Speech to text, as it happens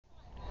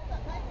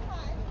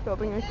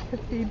Building a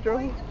cathedral.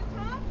 At the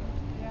top,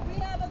 we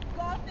have a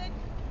Gothic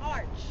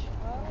arch.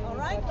 All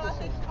right,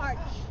 Gothic arch.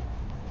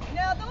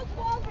 Now those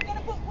walls, we're going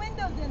to put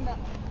windows in them.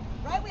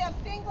 Right? We have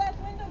stained glass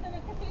windows in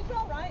a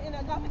cathedral, right? In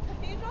a Gothic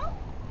cathedral.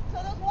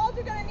 So those walls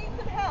are going to need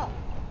some help.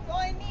 So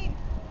I need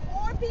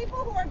 4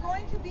 people who are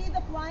going to be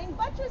the flying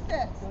buttresses.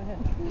 Go ahead.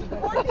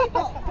 4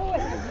 people.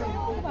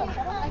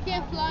 I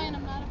can't fly and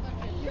I'm not a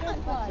buttress.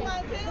 Come on,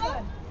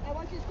 Caleb. I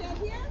want you to stand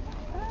here.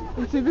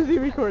 I'm too busy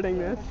recording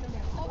this.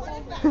 What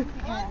is that?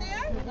 On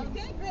there?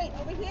 Okay, great.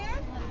 Over here.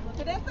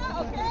 Vanessa,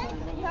 okay.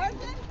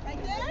 Harrison,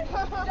 right there.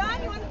 John,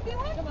 you want to see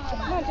one? Come on,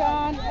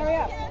 John. Hurry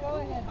up. Go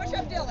ahead. Or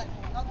Chef Dylan.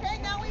 Okay,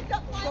 now we've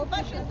got flying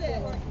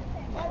buttresses.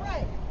 All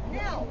right.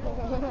 Now,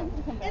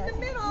 in the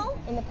middle,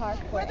 In the park.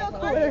 where those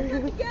arches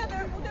are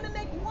together, we're going to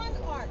make one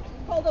arch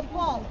called a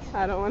vault.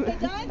 I don't want to.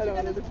 Okay, guys, I don't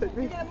want it to fit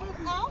me. you're going to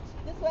move out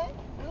this way.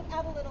 Move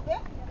out a little bit.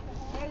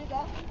 There you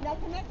go. Now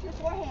connect your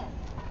 4 hands.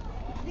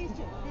 These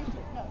two.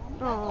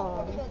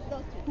 No, not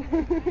those two.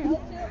 Those two.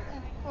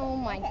 Oh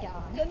my Okay,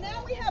 God. so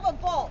now we have a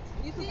vault.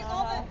 You see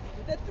all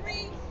the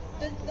 3,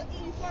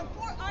 you form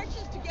 4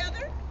 arches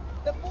together.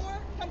 The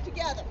 4 come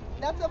together.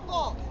 That's a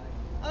vault.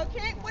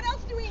 Okay, what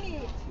else do we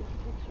need?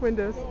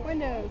 Windows.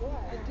 Windows.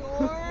 A door.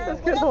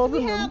 Let's What get else hold do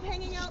we of them. have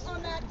hanging out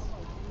on that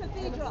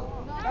cathedral?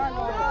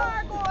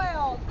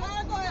 Gargoyles.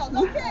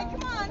 Okay,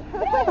 come on.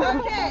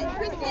 Okay,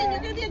 Christine,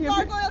 you're going to be a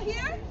gargoyle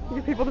here? You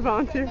get people to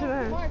volunteer for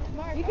that.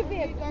 You could be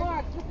a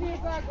gargoyle.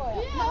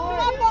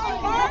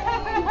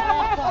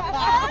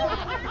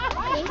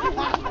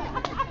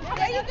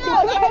 There you go.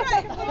 That's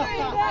right.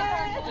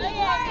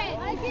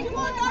 Come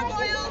on,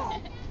 gargoyles.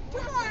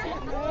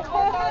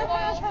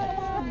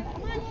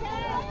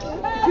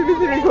 Too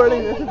busy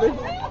recording this.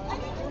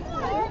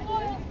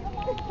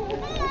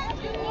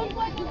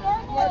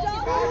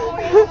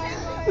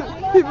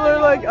 People are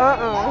like,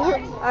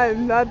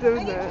 I'm not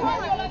doing that.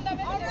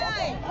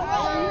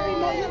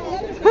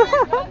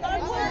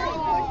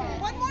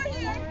 One more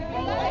here.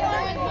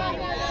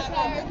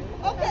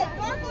 Okay,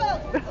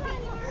 gargoyles.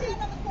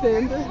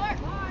 Sandra.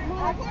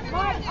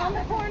 On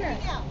the corner.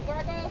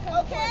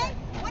 Okay,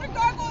 what are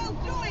gargoyles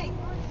doing?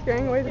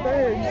 Scaring away the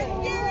birds. They're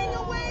scaring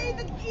away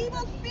the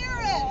evil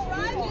spirits,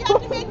 right? You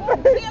have to make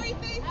scary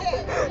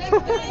faces.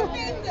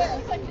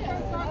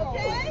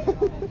 Okay?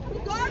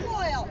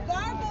 Gargoyle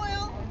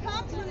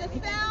comes from the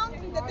sound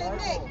that they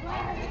make.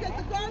 Because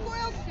the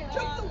gargoyles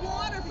took the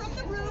water from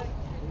the roof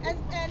and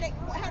it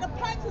had a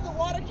pipe so the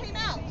water came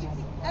out.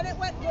 And it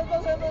went,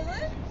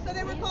 so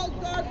they were called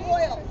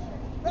gargoyles.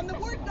 From the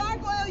word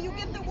gargoyle, you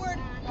get the word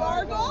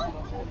gargle.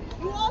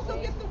 You also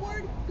get the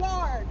word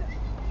guard.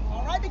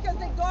 All right, because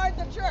they guard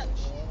the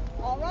church.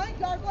 All right,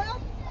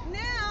 gargoyles.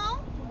 Now,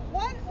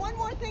 one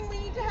more thing we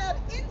need to have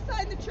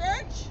inside the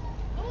church.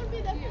 I want to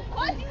be the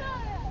what?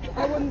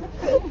 I wouldn't.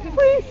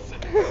 Priest.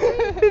 Be the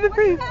What do you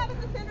priest. have in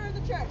the center of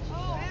the church?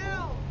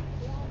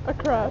 A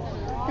cross.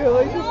 Go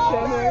like the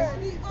center.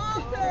 The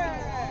altar.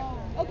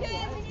 Okay,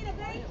 and we need a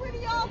very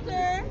pretty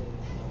altar.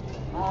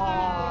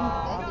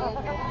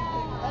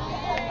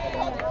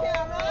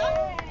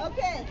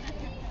 Okay.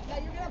 Now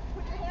you're going to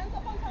put your hands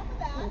up on top of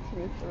that.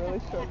 It's a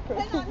really short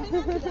Hang on to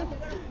person. that.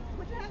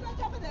 Put your hands on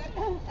top of that.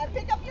 And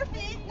pick up your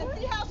feet and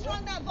see how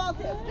strong that vault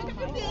is. Pick up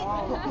your feet.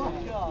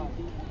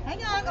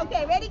 Hang on.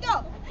 Okay, ready,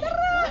 go.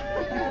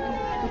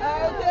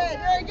 Okay,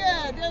 very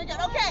good.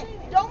 Okay,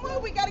 don't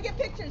move. We got to get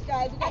pictures,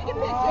 guys. We got to get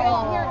pictures.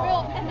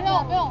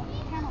 Bill.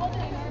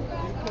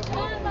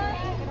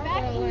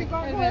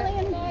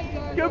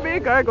 Go be a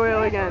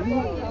gargoyle again.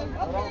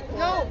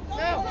 Go.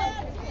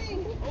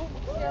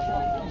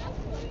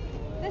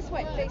 This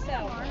way, face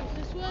out.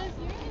 This was.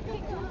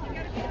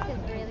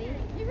 Really?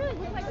 You really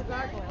look like a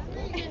gargoyle.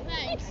 Yeah,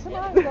 thanks. Come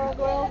on,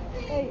 gargoyle.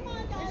 Hey,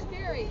 You're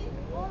scary.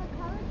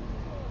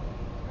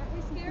 Aren't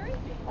we scary?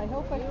 I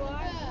hope I are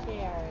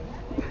scary.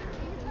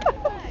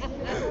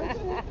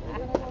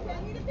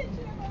 I need a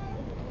picture of her.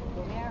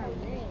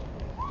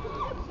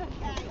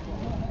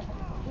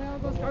 Well,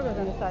 those gargoyles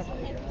on the side.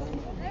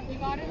 You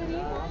got it, honey?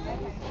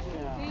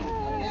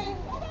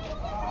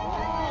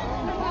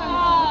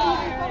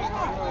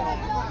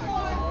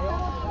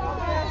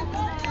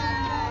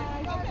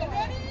 Okay,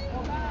 ready?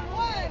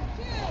 1,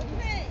 2,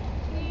 3.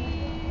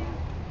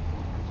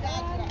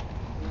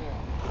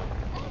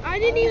 I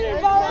didn't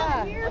even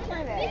volunteer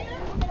for this.